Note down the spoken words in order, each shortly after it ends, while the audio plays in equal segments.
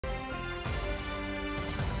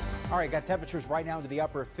All right, got temperatures right now into the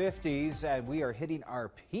upper 50s, and we are hitting our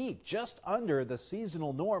peak just under the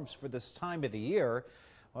seasonal norms for this time of the year.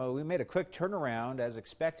 Well, we made a quick turnaround as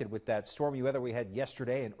expected with that stormy weather we had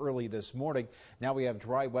yesterday and early this morning. Now we have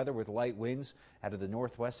dry weather with light winds out of the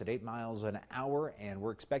northwest at 8 miles an hour, and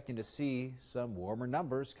we're expecting to see some warmer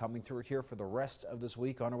numbers coming through here for the rest of this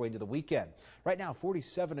week on our way into the weekend. Right now,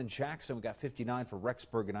 47 in Jackson. We got 59 for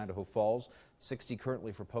Rexburg and Idaho Falls, 60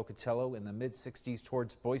 currently for Pocatello, in the mid-60s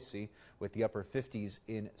towards Boise, with the upper 50s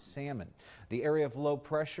in Salmon. The area of low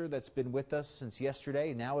pressure that's been with us since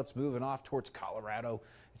yesterday, now it's moving off towards Colorado.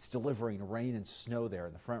 It's delivering rain and snow there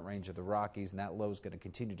in the front range of the Rockies, and that low is going to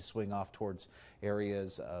continue to swing off towards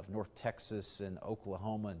areas of North Texas and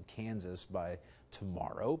Oklahoma and Kansas by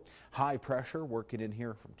tomorrow. High pressure working in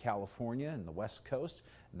here from California and the West Coast,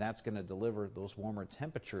 and that's going to deliver those warmer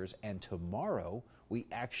temperatures. And tomorrow we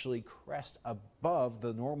actually crest above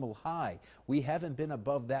the normal high. We haven't been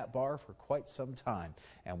above that bar for quite some time,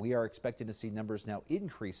 and we are expecting to see numbers now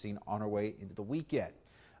increasing on our way into the weekend.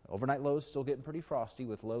 Overnight lows still getting pretty frosty,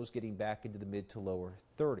 with lows getting back into the mid to lower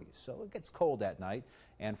 30s. So it gets cold at night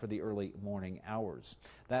and for the early morning hours.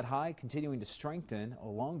 That high continuing to strengthen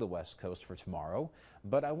along the west coast for tomorrow.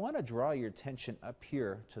 But I want to draw your attention up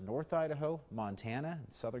here to North Idaho, Montana,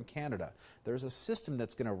 and southern Canada. There's a system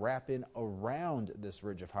that's going to wrap in around this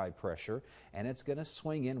ridge of high pressure, and it's going to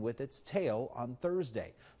swing in with its tail on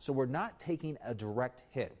Thursday. So we're not taking a direct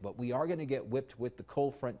hit, but we are going to get whipped with the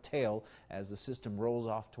cold front tail as the system rolls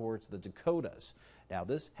off towards the Dakotas. Now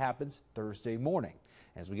this happens Thursday morning.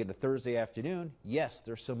 As we get to Thursday afternoon, yes,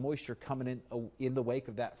 there's some moisture coming in the wake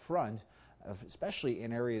of that front, especially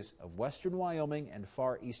in areas of western Wyoming and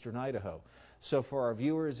far eastern Idaho. So for our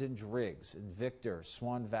viewers in Driggs, in Victor,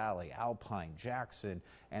 Swan Valley, Alpine, Jackson,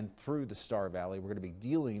 and through the Star Valley, we're going to be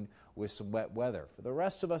dealing with some wet weather. For the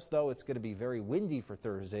rest of us, though, it's going to be very windy for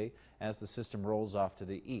Thursday as the system rolls off to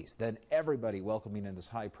the east. Then everybody welcoming in this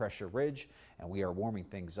high pressure ridge, and we are warming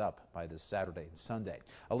things up by this Saturday and Sunday.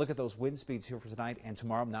 A look at those wind speeds here for tonight and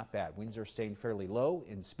tomorrow. Not bad. Winds are staying fairly low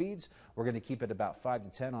in speeds. We're going to keep it about 5 to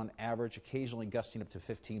 10 on average, occasionally gusting up to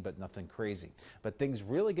 15, but nothing crazy. But things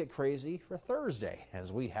really get crazy for Thursday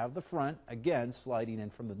as we have the front again sliding in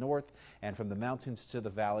from the north, and from the mountains to the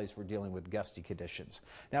valleys we're dealing with gusty conditions.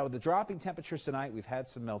 Now with the dropping temperatures tonight, we've had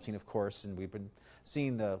some melting, of course, and we've been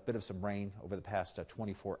seeing a bit of some rain over the past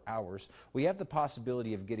 24 hours. We have the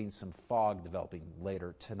possibility of getting some fog developing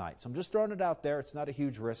later tonight. So I'm just throwing it out there. It's not a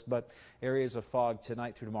huge risk, but areas of fog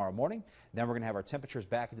tonight through tomorrow morning. Then we're going to have our temperatures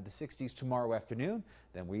back into the 60s tomorrow afternoon.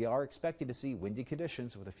 Then we are expecting to see windy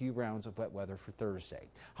conditions with a few rounds of wet weather for Thursday.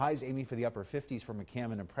 Highs aiming for the upper 50s for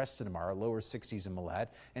McCammon and Preston tomorrow, lower 60s in Malad,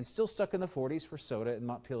 and still stuck in the 40s for Soda and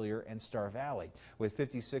Montpelier and Star Valley, with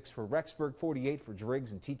 56 for Rexburg, 48 for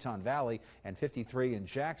Driggs and Teton Valley, and 53 in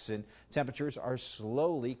Jackson. Temperatures are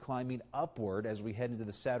slowly climbing upward as we head into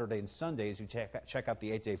the Saturday and Sunday as you check out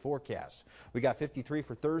the 8-day forecast. We got 53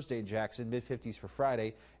 for Thursday in Jackson, mid-50s for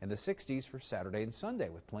Friday, and the 60s for Saturday and Sunday,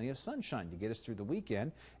 with plenty of sunshine to get us through the weekend.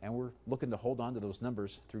 And we're looking to hold on to those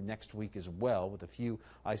numbers through next week as well, with a few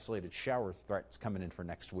isolated shower threats coming in for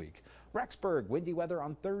next week. Rexburg, windy weather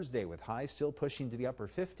on Thursday with highs still pushing to the upper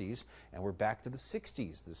 50s, and we're back to the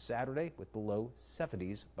 60s this Saturday with the low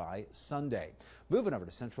 70s by Sunday. Moving over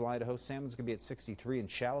to central Idaho, Salmon's going to be at 63 and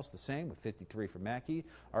Chalice the same with 53 for Mackey.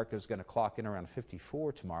 Arco's going to clock in around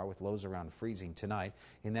 54 tomorrow with lows around freezing tonight.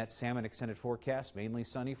 In that Salmon extended forecast, mainly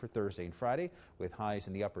sunny for Thursday and Friday with highs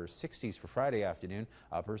in the upper 60s for Friday afternoon,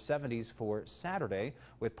 upper 70s for Saturday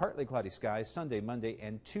with partly cloudy skies Sunday, Monday,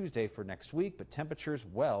 and Tuesday for next week, but temperatures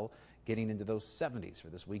well getting into those 70s for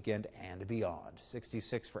this weekend and beyond.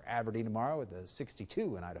 66 for Aberdeen tomorrow with a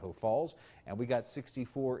 62 in Idaho Falls, and we got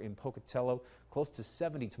 64 in Pocatello, close to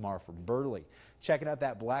 70 tomorrow for Burley. Checking out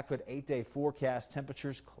that Blackfoot 8-day forecast,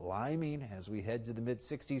 temperatures climbing as we head to the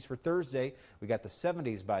mid-60s for Thursday. We got the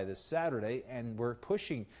 70s by this Saturday, and we're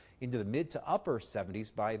pushing into the mid to upper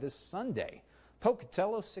 70s by this Sunday.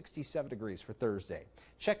 Pocatello, 67 degrees for Thursday.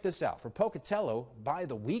 Check this out. For Pocatello, by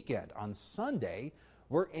the weekend on Sunday,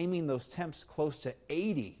 we're aiming those temps close to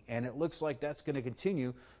 80, and it looks like that's going to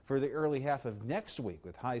continue for the early half of next week,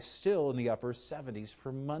 with highs still in the upper 70s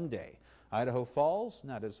for Monday. Idaho Falls,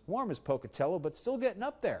 not as warm as Pocatello, but still getting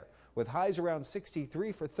up there, with highs around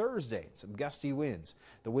 63 for Thursday and some gusty winds.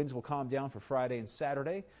 The winds will calm down for Friday and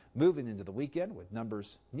Saturday, moving into the weekend with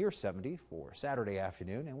numbers near 70 for Saturday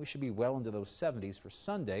afternoon, and we should be well into those 70s for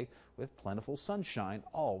Sunday with plentiful sunshine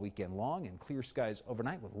all weekend long and clear skies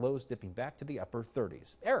overnight with lows dipping back to the upper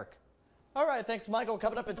 30s. Eric. All right, thanks, Michael.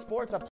 Coming up in sports,